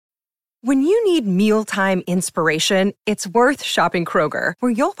When you need mealtime inspiration, it's worth shopping Kroger,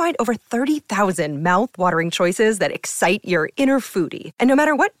 where you'll find over 30,000 mouth-watering choices that excite your inner foodie. And no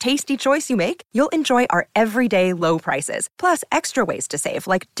matter what tasty choice you make, you'll enjoy our everyday low prices, plus extra ways to save,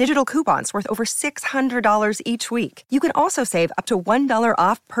 like digital coupons worth over $600 each week. You can also save up to $1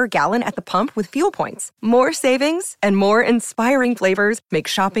 off per gallon at the pump with fuel points. More savings and more inspiring flavors make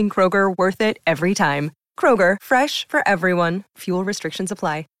shopping Kroger worth it every time. Kroger, fresh for everyone. Fuel restrictions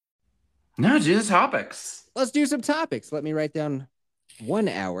apply. No, do the topics. Let's do some topics. Let me write down 1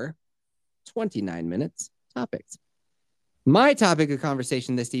 hour, 29 minutes topics. My topic of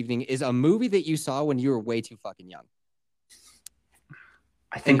conversation this evening is a movie that you saw when you were way too fucking young.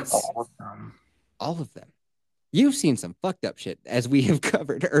 I think all of them. All of them. You've seen some fucked up shit, as we have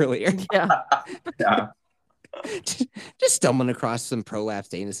covered earlier. Yeah. Yeah. Just stumbling across some prolapse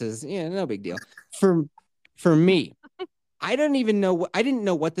anuses. Yeah, no big deal. For me, I didn't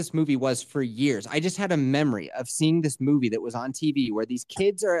know what this movie was for years. I just had a memory of seeing this movie that was on TV where these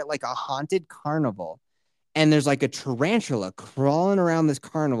kids are at like a haunted carnival and there's like a tarantula crawling around this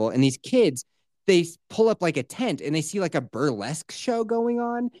carnival, and these kids, they pull up like a tent and they see like a burlesque show going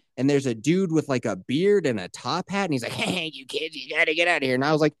on, and there's a dude with like a beard and a top hat, and he's like, "Hey, you kids, you gotta get out of here." And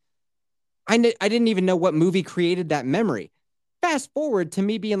I was like, I didn't even know what movie created that memory. Fast forward to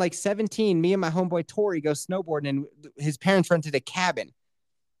me being like 17, me and my homeboy Tori go snowboarding, and his parents rented a cabin.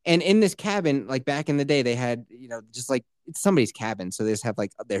 And in this cabin, like back in the day, they had, just like it's somebody's cabin. So they just have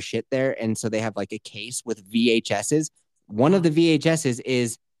like their shit there. And so they have like a case with VHSs. One of the VHSs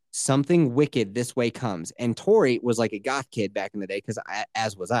is Something Wicked This Way Comes. And Tori was like a goth kid back in the day, because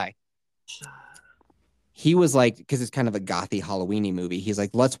as was I. He was like, because it's kind of a gothy Halloween-y movie. He's like,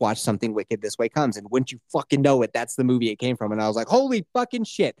 let's watch Something Wicked This Way Comes. And wouldn't you fucking know it, that's the movie it came from. And I was like, holy fucking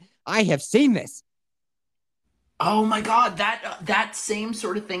shit, I have seen this. Oh my God, that same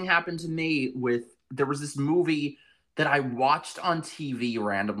sort of thing happened to me there was this movie that I watched on TV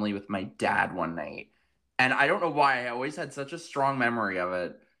randomly with my dad one night. And I don't know why, I always had such a strong memory of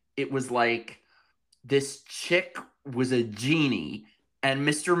it. It was like this chick was a genie and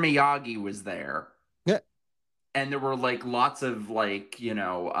Mr. Miyagi was there. Yeah. And there were like lots of like, it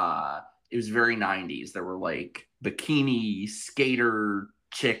was very 90s. There were like bikini skater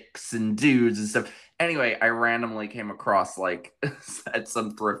chicks and dudes and stuff. Anyway, I randomly came across like at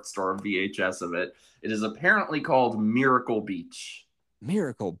some thrift store VHS of it. It is apparently called Miracle Beach.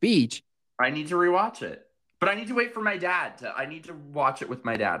 Miracle Beach? I need to rewatch it. But I need to wait for my dad I need to watch it with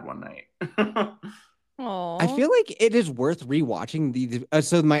my dad one night. I feel like it is worth rewatching.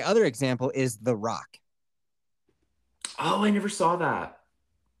 So my other example is The Rock. Oh, I never saw that.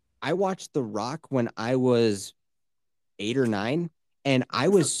 I watched The Rock when I was 8 or 9, and I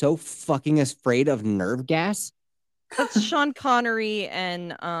was so fucking afraid of nerve gas. That's Sean Connery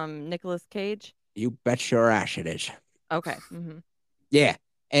and Nicolas Cage. You bet your ass it is. Okay. Mm-hmm. Yeah.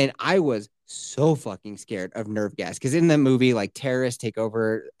 And I was so fucking scared of nerve gas, because in the movie, like, terrorists take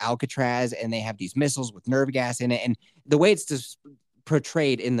over Alcatraz and they have these missiles with nerve gas in it. And the way it's just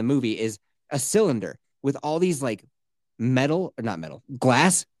portrayed in the movie is a cylinder with all these like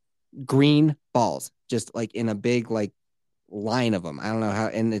glass green balls, just like in a big like line of them. I don't know how.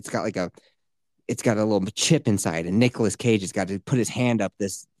 And it's got a little chip inside, and Nicolas Cage has got to put his hand up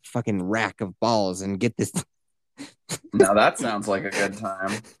this fucking rack of balls and get this. Now that sounds like a good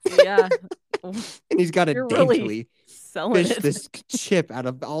time. Yeah. And he's got to daintily fish this chip out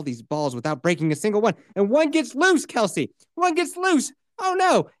of all these balls without breaking a single one. And one gets loose, Kelsey. One gets loose. Oh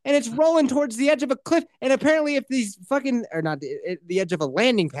no. And it's rolling towards the edge of a cliff. And apparently if these fucking, or not the edge of a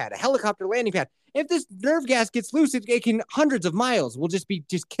landing pad, a helicopter landing pad, if this nerve gas gets loose, it can hundreds of miles will just be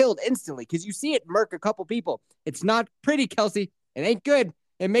killed instantly, because you see it murk a couple people. It's not pretty, Kelsey. It ain't good.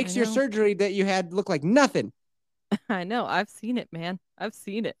 It makes your surgery that you had look like nothing. I know. I've seen it, man. I've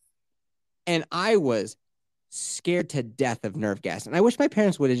seen it. And I was scared to death of nerve gas. And I wish my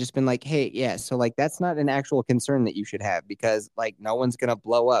parents would have just been like, hey, yeah, so like that's not an actual concern that you should have, because like no one's going to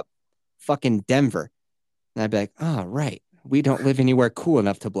blow up fucking Denver. And I'd be like, oh, right. We don't live anywhere cool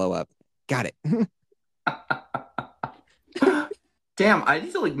enough to blow up. Got it. Damn, I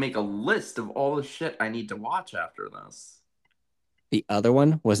need to like make a list of all the shit I need to watch after this. The other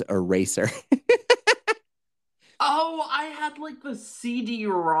one was Eraser. Oh, I had like the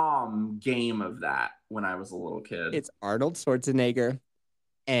CD-ROM game of that when I was a little kid. It's Arnold Schwarzenegger,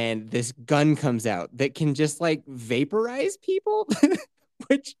 and this gun comes out that can just like vaporize people,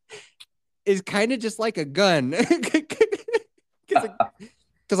 which is kind of just like a gun. Because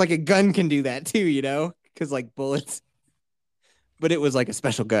like a gun can do that too, because like bullets. But it was like a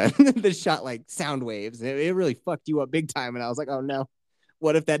special gun that shot like sound waves. It really fucked you up big time. And I was like, oh no,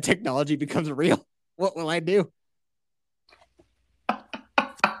 What if that technology becomes real? What will I do? I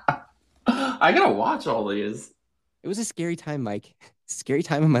gotta watch all these. It was a scary time, Mike. Scary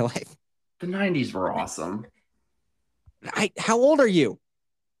time in my life. The 90s were awesome. How old are you?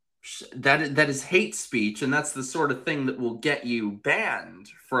 That is hate speech, and that's the sort of thing that will get you banned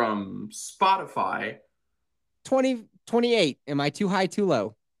from Spotify. 28. Am I too high, too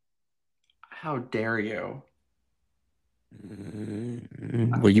low? How dare you?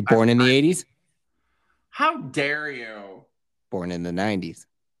 Were you born in the 80s? How dare you? Born in the 90s.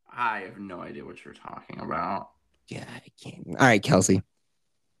 I have no idea what you're talking about. Yeah, I can't. All right, Kelsey.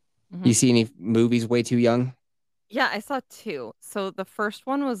 Mhm. You see any movies way too young? Yeah, I saw two. So the first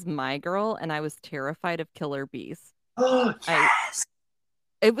one was My Girl, and I was terrified of killer bees. Oh, yes.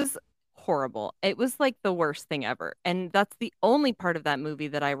 It was horrible. It was like the worst thing ever. And that's the only part of that movie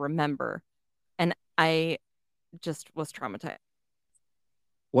that I remember. And I just was traumatized.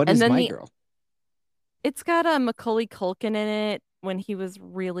 What And is then My Girl? It's got a Macaulay Culkin in it when he was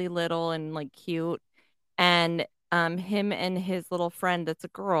really little and like cute. And him and his little friend that's a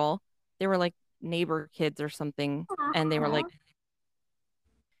girl, they were like neighbor kids or something. And they were like,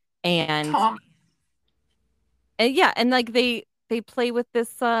 and Tom. yeah, and like they play with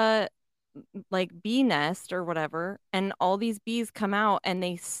this like bee nest or whatever, and all these bees come out and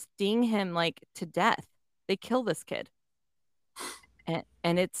they sting him like to death. They kill this kid.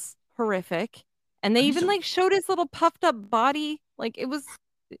 And it's horrific. And they even like showed his little puffed up body. Like it was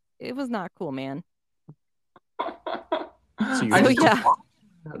not cool, man. So yeah.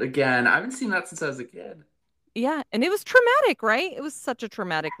 Again, I haven't seen that since I was a kid. Yeah, and it was traumatic, right? It was such a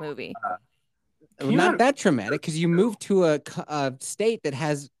traumatic movie. Not that traumatic because you moved to a state that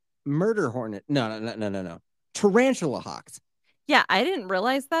has murder hornet. No. Tarantula hawks. Yeah, I didn't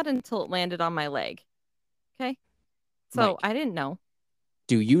realize that until it landed on my leg. Okay. So Mike, I didn't know.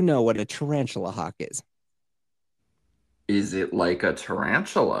 Do you know what a tarantula hawk is? Is it like a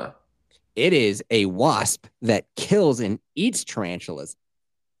tarantula? It is a wasp that kills and eats tarantulas.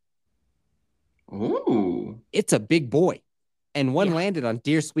 Ooh. It's a big boy. And one landed on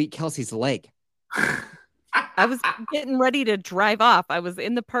dear sweet Kelsey's leg. I was getting ready to drive off. I was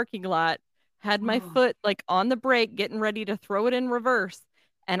in the parking lot, had my foot like on the brake, getting ready to throw it in reverse.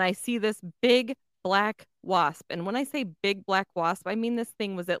 And I see this big black wasp. And when I say big black wasp, I mean this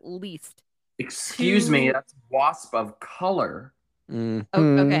thing was at least. Excuse me, that's wasp of color.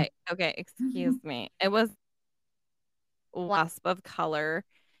 Mm-hmm. Okay. Excuse me. It was wasp of color.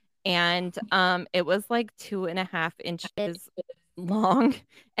 And it was like 2.5 inches long,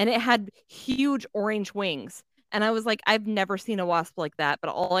 and it had huge orange wings. And I was like, I've never seen a wasp like that, but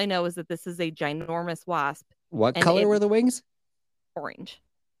all I know is that this is a ginormous wasp. What color were the wings? Orange.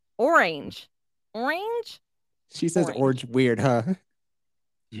 She says orange weird, huh?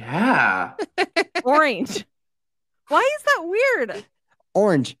 Yeah. Orange. Why is that weird?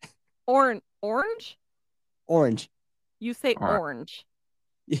 Orange. Orange? Orange. You say orange.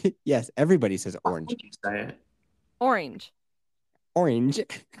 Yes, everybody says orange. How would you say it? Orange. Orange. There's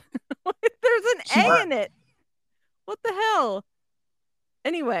an A in it. What the hell?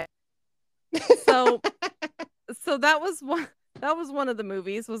 Anyway. So that was one of the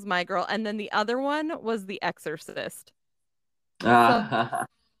movies, was My Girl, and then the other one was The Exorcist. So,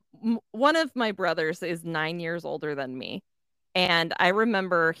 one of my brothers is 9 years older than me, and I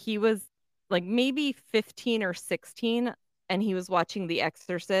remember he was like maybe 15 or 16, and he was watching The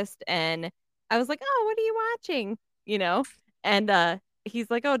Exorcist, and I was like, "Oh, what are you watching?" You know, and he's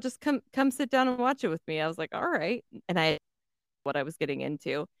like, "Oh, just come sit down and watch it with me." I was like, "All right," and I what I was getting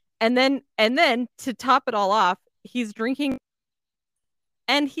into, and then to top it all off, he's drinking,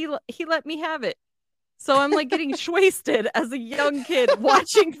 and he let me have it. So I'm like getting wasted as a young kid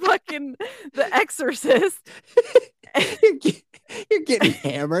watching fucking The Exorcist. You're getting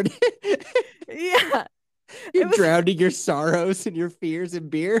hammered. Yeah. You're drowning your sorrows and your fears in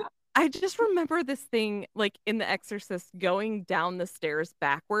beer. I just remember this thing like in The Exorcist going down the stairs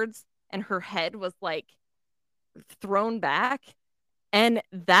backwards, and her head was like thrown back. And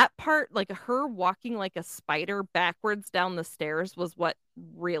that part, like her walking like a spider backwards down the stairs, was what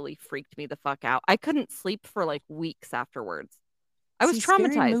really freaked me the fuck out. I couldn't sleep for like weeks afterwards. I was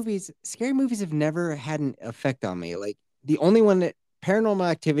traumatized. Scary movies have never had an effect on me. Like the only one that Paranormal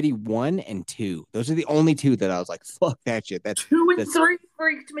Activity 1 and 2. Those are the only two that I was like, fuck that shit. That's 2 and 3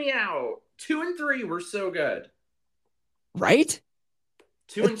 freaked me out. 2 and 3 were so good. Right?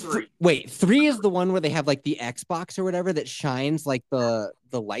 2 and 3. Wait, 3 is the one where they have like the Xbox or whatever that shines like the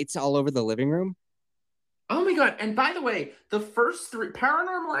lights all over the living room. Oh my god! And by the way, the first 3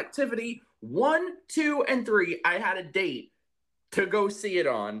 Paranormal Activity 1, 2, and 3. I had a date to go see it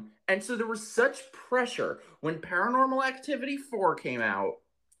on. And so there was such pressure when Paranormal Activity 4 came out,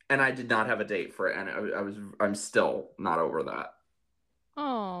 and I did not have a date for it, and I'm still not over that.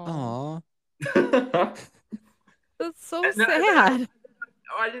 Oh, Aw. that's so And then sad.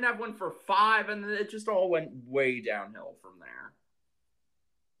 I didn't have one for 5, and then it just all went way downhill from there.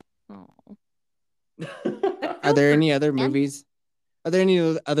 Oh. Are there any other movies? Are there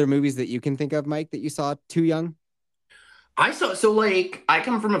any other movies that you can think of, Mike, that you saw too young? I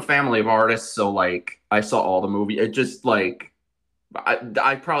come from a family of artists, so like I saw all the movies. It just like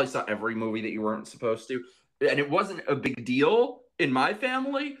I probably saw every movie that you weren't supposed to, and it wasn't a big deal in my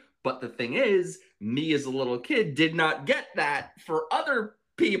family. But the thing is, me as a little kid did not get that. For other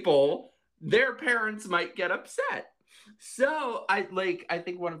people, their parents might get upset. So I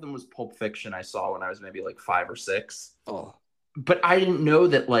think one of them was Pulp Fiction. I saw when I was maybe like 5 or 6. Oh. But I didn't know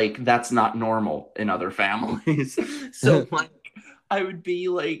that like that's not normal in other families. So like I would be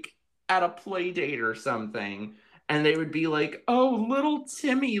like at a play date or something, and they would be like, "Oh, little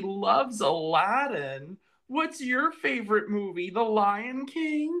Timmy loves Aladdin. What's your favorite movie? The Lion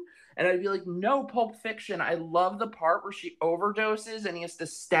King?" And I'd be like, "No, Pulp Fiction. I love the part where she overdoses and he has to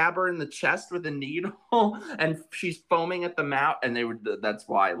stab her in the chest with a needle and she's foaming at the mouth." And that's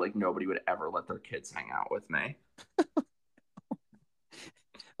why like nobody would ever let their kids hang out with me.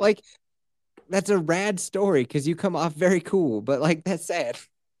 Like, that's a rad story because you come off very cool, but like that's sad.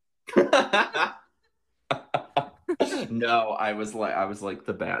 No, I was like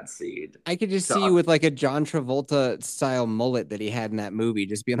the bad seed. I could just see you with like a John Travolta style mullet that he had in that movie,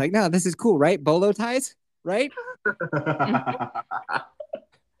 just being like, "No, this is cool, right? Bolo ties, right?"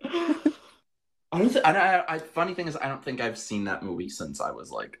 Funny thing is, I don't think I've seen that movie since I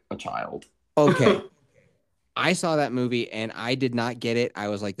was like a child. Okay. I saw that movie and I did not get it. I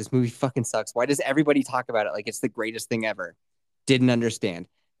was like, this movie fucking sucks. Why does everybody talk about it like it's the greatest thing ever? Didn't understand.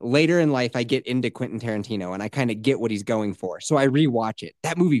 Later in life, I get into Quentin Tarantino and I kind of get what he's going for. So I rewatch it.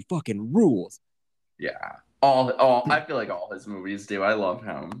 That movie fucking rules. Yeah. I feel like all his movies do. I love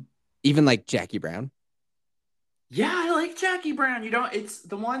him. Even like Jackie Brown. Yeah, I like Jackie Brown. It's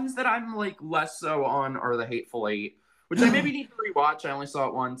the ones that I'm like less so on are the Hateful Eight, which I maybe need to rewatch. I only saw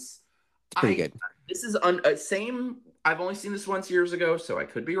it once. It's pretty good. This is same. I've only seen this once years ago, so I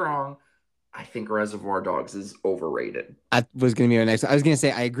could be wrong. I think Reservoir Dogs is overrated. I was going to be my next. I was going to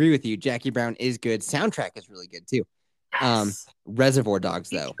say I agree with you. Jackie Brown is good. Soundtrack is really good too. Yes. Reservoir Dogs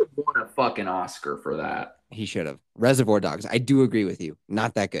though. He should have won a fucking Oscar for that. He should have. Reservoir Dogs. I do agree with you.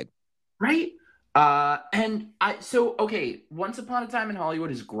 Not that good. Right? Okay, Once Upon a Time in Hollywood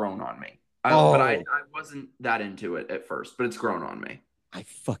has grown on me. But I wasn't that into it at first, but it's grown on me. I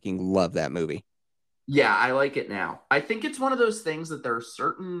fucking love that movie. Yeah, I like it now. I think it's one of those things that there are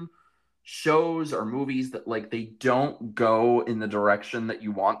certain shows or movies that like they don't go in the direction that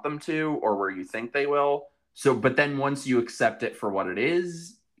you want them to or where you think they will. So, but then once you accept it for what it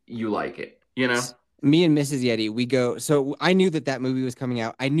is, you like it, you know? Me and Mrs. Yeti, we go. So I knew that movie was coming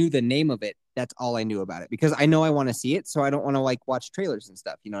out. I knew the name of it. That's all I knew about it because I know I want to see it. So I don't want to like watch trailers and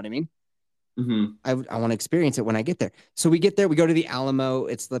stuff. You know what I mean? Mm-hmm. I want to experience it when I get there. So we get there, we go to the Alamo.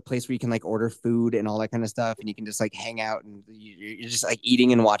 It's the place where you can like order food and all that kind of stuff. And you can just like hang out and you're just like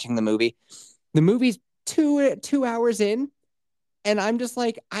eating and watching the movie. The movie's two hours in. And I'm just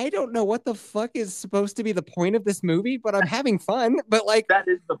like, I don't know what the fuck is supposed to be the point of this movie, but I'm having fun. But like, that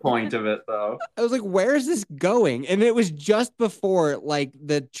is the point of it though. I was like, where is this going? And it was just before like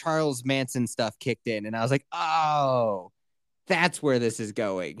the Charles Manson stuff kicked in. And I was like, oh, that's where this is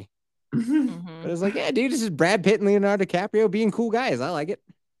going. Mm-hmm. But I was like, yeah, dude, this is Brad Pitt and Leonardo DiCaprio being cool guys. I like it.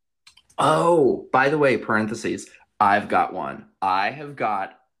 Oh, by the way, parentheses, I've got one. I have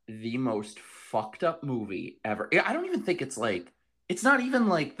got the most fucked up movie ever. I don't even think it's like, it's not even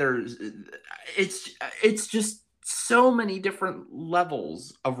like it's just so many different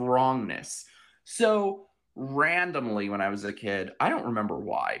levels of wrongness. So randomly when I was a kid, I don't remember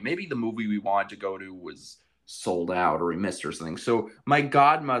why. Maybe the movie we wanted to go to was sold out or we missed or something. So my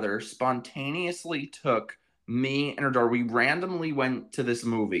godmother spontaneously took me and her daughter. We randomly went to this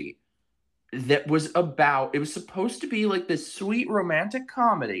movie that was it was supposed to be like this sweet romantic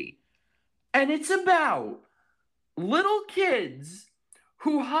comedy. And it's about little kids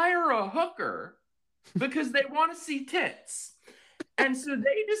who hire a hooker because they want to see tits. And so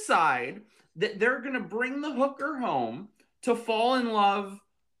they decide that they're going to bring the hooker home to fall in love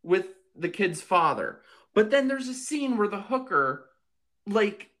with the kid's father. But then there's a scene where the hooker,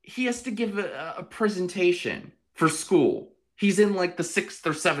 like, he has to give a presentation for school. He's in, like, the 6th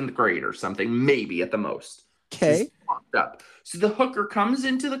or 7th grade or something, maybe at the most. Okay. Up. So the hooker comes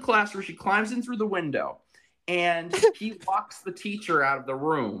into the classroom. She climbs in through the window. and he locks the teacher out of the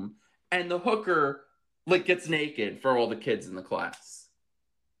room, and the hooker like gets naked for all the kids in the class.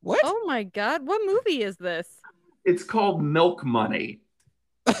 What? Oh my God. What movie is this? It's called Milk Money.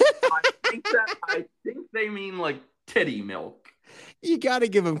 I think they mean like titty milk. You got to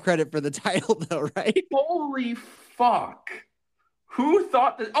give him credit for the title, though, right? Holy fuck. Who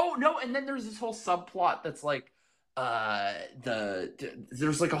thought that? Oh, no. And then there's this whole subplot that's like,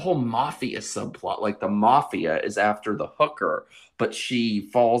 there's like a whole mafia subplot. Like the mafia is after the hooker, but she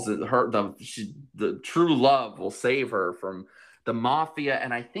falls in the true love will save her from the mafia.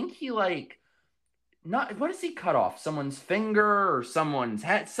 And I think he like, not, what does he cut off? Someone's finger or someone's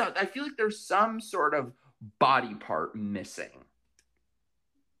head? So I feel like there's some sort of body part missing.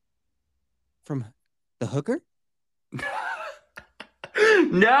 From the hooker?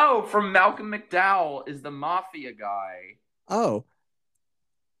 No, from Malcolm McDowell is the mafia guy. Oh.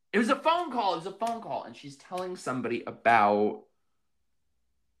 It was a phone call, and she's telling somebody about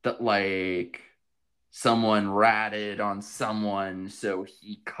that, like, someone ratted on someone, so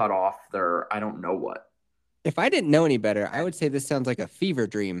he cut off their, I don't know what. If I didn't know any better, I would say this sounds like a fever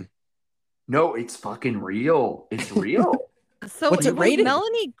dream. No, it's fucking real. It's real. So What's it was rated?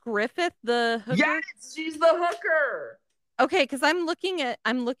 Melanie Griffith the hooker? Yes, she's the hooker. Okay, because I'm looking at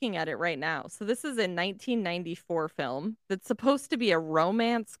it right now. So this is a 1994 film that's supposed to be a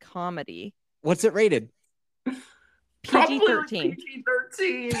romance comedy. What's it rated? PG-13.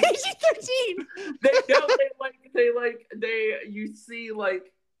 PG-13. PG-13. You see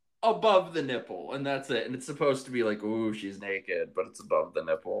like above the nipple, and that's it. And it's supposed to be like, ooh, she's naked, but it's above the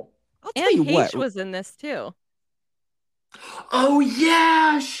nipple. I'll tell you Anne what. Heche was in this too. Oh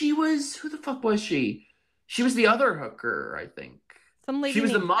yeah, she was. Who the fuck was she? She was the other hooker, I think. Some lady She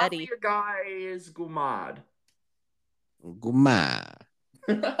was the named mafia Betty. guy. Is Gumad. Guma.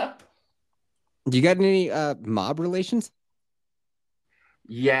 Do you got any mob relations?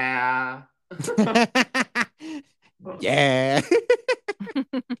 Yeah. Yeah.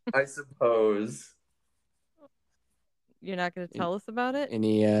 I suppose. You're not going to tell us about it?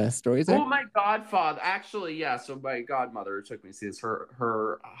 Any stories there? Oh, my godfather. Actually, yeah. So my godmother who took me to see this.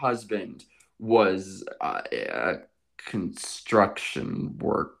 Her husband was a construction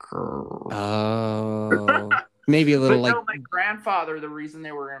worker. Oh. Maybe a little But like no, my grandfather, the reason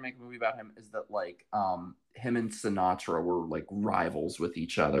they were going to make a movie about him is that like him and Sinatra were like rivals with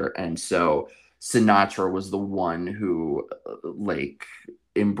each other, and so Sinatra was the one who like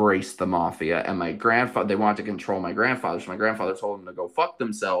embraced the mafia, and my grandfather, they wanted to control my grandfather, so my grandfather told them to go fuck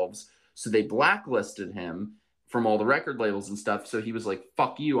themselves, so they blacklisted him from all the record labels and stuff. So he was like,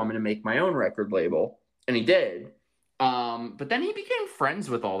 fuck you, I'm going to make my own record label, and he did. But then he became friends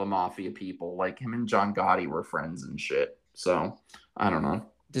with all the mafia people. Like him and John Gotti were friends and shit. So I don't know.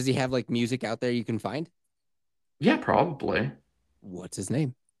 does he have like music out there you can find? Yeah, probably. What's his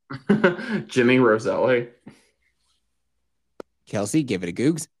name? Jimmy Roselli. Kelsey, give it a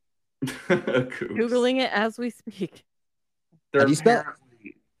googs. Googling it as we speak. They're How do you spell it?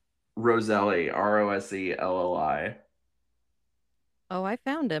 apparently Roselli, Roselli. Oh, I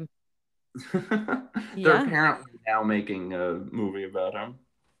found him. They're Yeah. apparently now making a movie about him.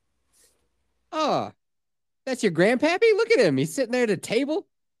 Oh, that's your grandpappy? Look at him. He's sitting there at a table.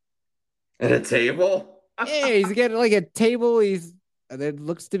 At a table? Yeah, he's got like a table. It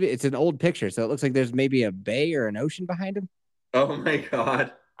looks to be, it's an old picture, so it looks like there's maybe a bay or an ocean behind him. Oh my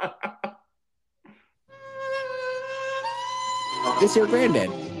god. This is your granddad.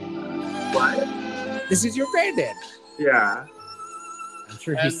 What? This is your granddad. Yeah. I'm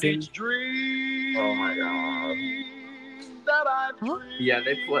sure he's seen. Oh my god. Huh? Yeah,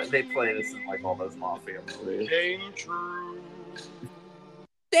 they play this in like all those mafia movies.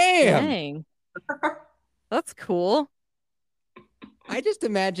 Damn. Dang. That's cool. I just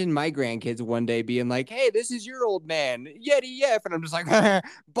imagine my grandkids one day being like, "Hey, this is your old man, Yeti Yef," and I'm just like,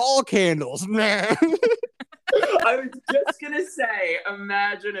 "Ball candles, man." I was just gonna say,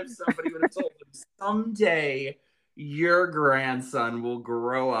 imagine if somebody would have told them someday your grandson will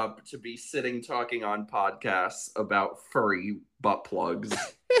grow up to be sitting talking on podcasts about furry butt plugs.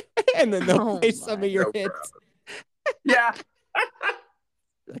 And then they'll Oh play some my. of your So hits. proud. Yeah.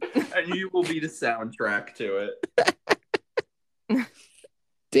 And you will be the soundtrack to it.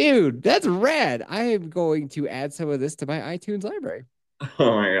 Dude, that's rad. I am going to add some of this to my iTunes library.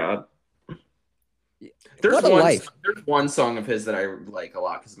 Oh my god. What a life. There's one song of his that I like a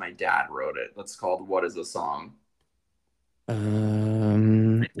lot because my dad wrote it. That's called "What Is a Song." My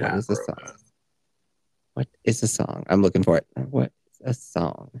What dad is the wrote song? What is the song? I'm looking for it. What is a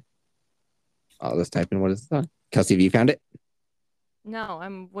song? I'll just type in what is the song. Kelsey, have you found it? No,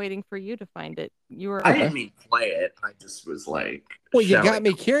 I'm waiting for you to find it. You were I didn't mean play it. I just was like, Well, you got shouting me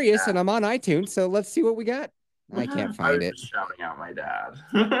out my curious, dad. and I'm on iTunes, so let's see what we got. I can't I find was it. just shouting out my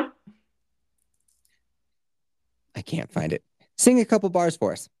dad. I can't find it. Sing a couple bars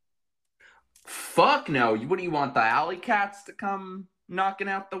for us. Fuck no. What do you want, the alley cats to come knocking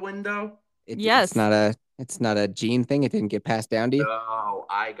out the window? Yes. It's not a gene thing. It didn't get passed down to you. No,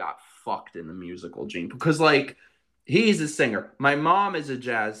 I got fucked in the musical gene because, like, he's a singer. My mom is a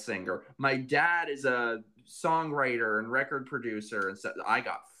jazz singer. My dad is a songwriter and record producer, and so I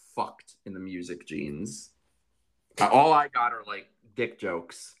got fucked in the music genes. All I got are like dick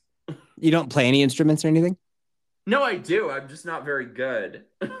jokes. You don't play any instruments or anything? No, I do. I'm just not very good.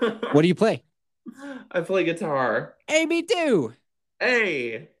 What do you play? I play guitar. Hey, me too.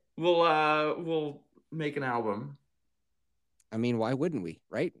 Hey, we'll make an album. I mean, why wouldn't we,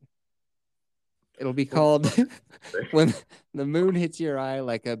 right? It'll be called When the Moon Hits Your Eye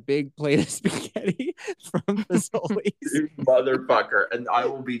Like a Big Plate of Spaghetti from Fazoli's. You motherfucker, and I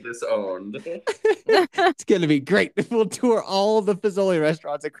will be disowned. It's going to be great. We'll tour all the Fazoli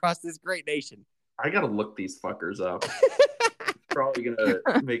restaurants across this great nation. I gotta look these fuckers up. Probably gonna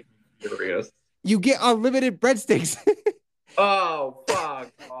make me furious. You get unlimited breadsticks. Oh,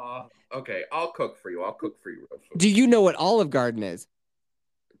 fuck. Okay, I'll cook for you. I'll cook for you real food. Do you know what Olive Garden is?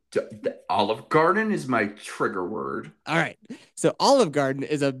 The Olive Garden is my trigger word. All right. So Olive Garden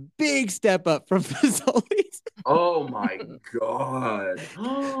is a big step up from Fazoli's. Oh my god.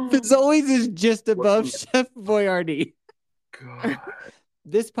 Fazoli's is just above Chef Boyardee. God.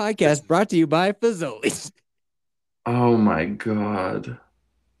 This podcast brought to you by Fazoli's. Oh my god.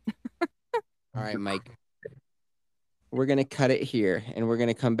 All right, Mike. We're going to cut it here, and we're going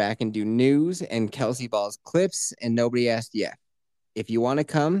to come back and do news and Kelsey Ball's clips, and Nobody Asked Yet. If you want to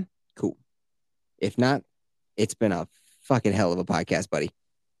come, cool. If not, it's been a fucking hell of a podcast, buddy.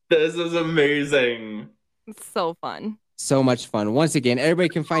 This is amazing. It's so fun. So much fun. Once again, everybody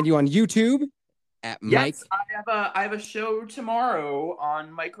can find you on YouTube at Mike. Yes, I have a show tomorrow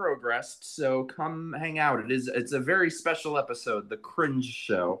on Microagressed, so come hang out. It's a very special episode, The Cringe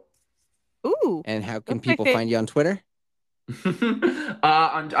Show. Ooh. And how can That's my people find you on Twitter?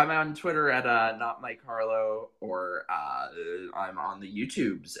 I'm on Twitter at not Mike Harlow, or I'm on the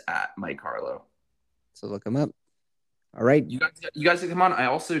YouTubes at Mike Harlow. So look them up. All right. You guys can come on. I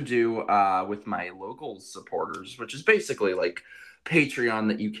also do with my local supporters, which is basically like Patreon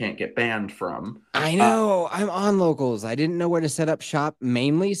that you can't get banned from. I know. I'm on Locals. I didn't know where to set up shop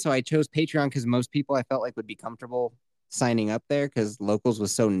mainly, so I chose Patreon because most people I felt like would be comfortable signing up there because Locals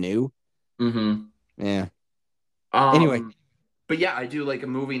was so new. Mm-hmm. Yeah. Anyway. But yeah, I do like a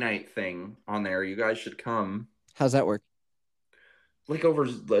movie night thing on there. You guys should come. How's that work? Like over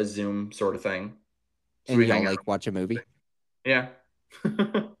a Zoom sort of thing. So And y'all like watch a movie? Yeah.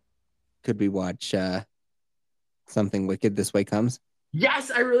 Could we watch Something Wicked This Way Comes?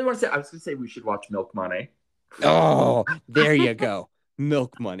 Yes, I really want to say. I was going to say we should watch Milk Money. Oh, there you go.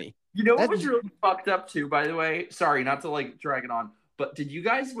 Milk Money. You know what was really fucked up too, by the way? Sorry, not to like drag it on, but did you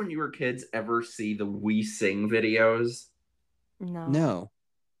guys, when you were kids, ever see the We Sing videos? No.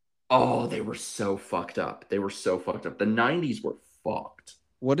 Oh, they were so fucked up. They were so fucked up. The 90s were fucked.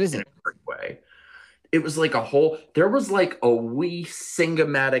 What is in it? a great way. It was like there was like a We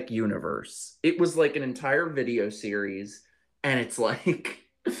Sing-o-matic universe. It was like an entire video series, and it's like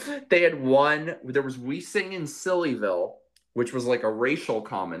there was We Sing in Sillyville, which was like a racial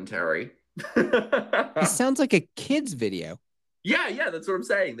commentary. It sounds like a kid's video. Yeah, that's what I'm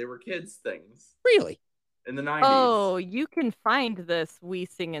saying. They were kids' things. Really? In the 90s. Oh, you can find this We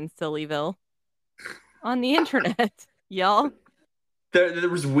Sing in Sillyville on the internet, y'all. There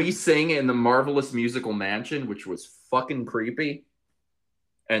was We Sing in the Marvelous Musical Mansion, which was fucking creepy.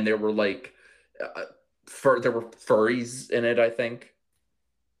 And there were like, there were furries in it, I think.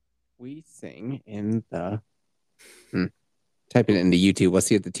 We Sing in the... Type it into YouTube. Let's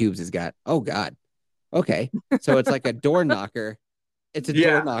see what the tubes has got. Oh, God. Okay. So it's like a door knocker. It's a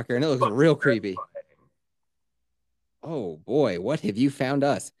door knocker, and it looks real creepy. Oh, boy. What have you found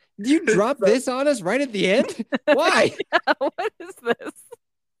us? Did you drop this on us right at the end? Why? Yeah, what is this?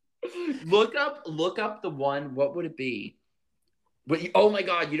 Look up the one. What would it be? Oh my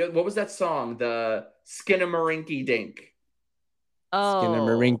God! What was that song? The Skinnamarink Dink. Oh,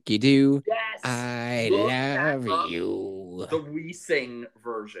 Skinnamarink Doo. Yes. I love you. The We Sing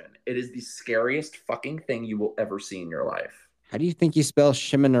version. It is the scariest fucking thing you will ever see in your life. How do you think you spell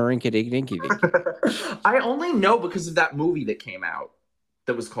Shimmanarinky-dinky? I only know because of that movie that came out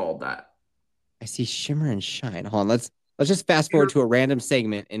that was called that. I see shimmer and shine. Hold on, let's Let's just fast forward to a random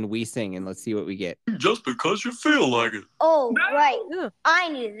segment and we sing and let's see what we get. Just because you feel like it. Oh, right. Ugh. I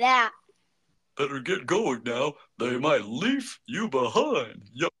knew that. Better get going now. They might leave you behind.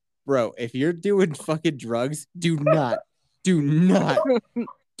 Bro, if you're doing fucking drugs, do not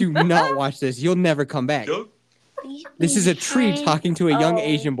watch this. You'll never come back. Yup. This is a tree talking to a young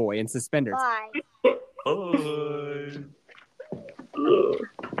Asian boy in suspenders. Bye. Bye.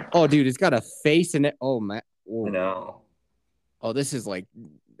 Oh, dude, it's got a face in it. Oh, man. I know. Oh, this is like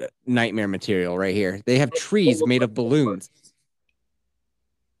nightmare material right here. They have trees made of balloons.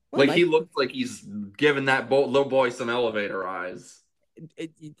 Like he looks like he's giving that little boy some elevator eyes.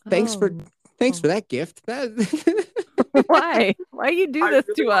 Thanks for that gift. Why you do this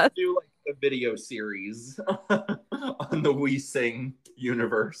to us? Do like a video series on the We Sing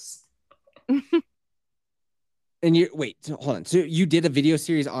universe. And you wait, so hold on. So you did a video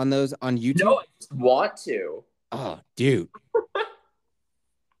series on those on YouTube? No, I just want to. Oh, dude.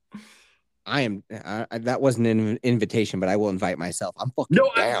 That wasn't an invitation, but I will invite myself. I'm fucking No,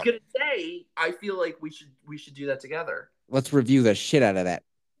 down. I was gonna say I feel like we should do that together. Let's review the shit out of that.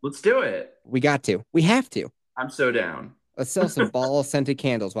 Let's do it. We got to. We have to. I'm so down. Let's sell some ball scented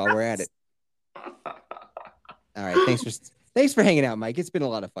candles while we're at it. All right. Thanks for hanging out, Mike. It's been a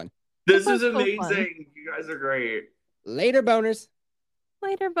lot of fun. This That is was so amazing. fun. You guys are great. Later, boners.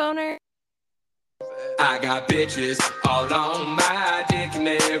 Later, boner. I got bitches all on my dick and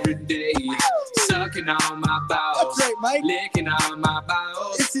every day, sucking on my balls, That's right, Mike. licking on my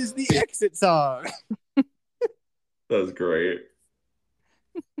balls. This is the exit song. That was great.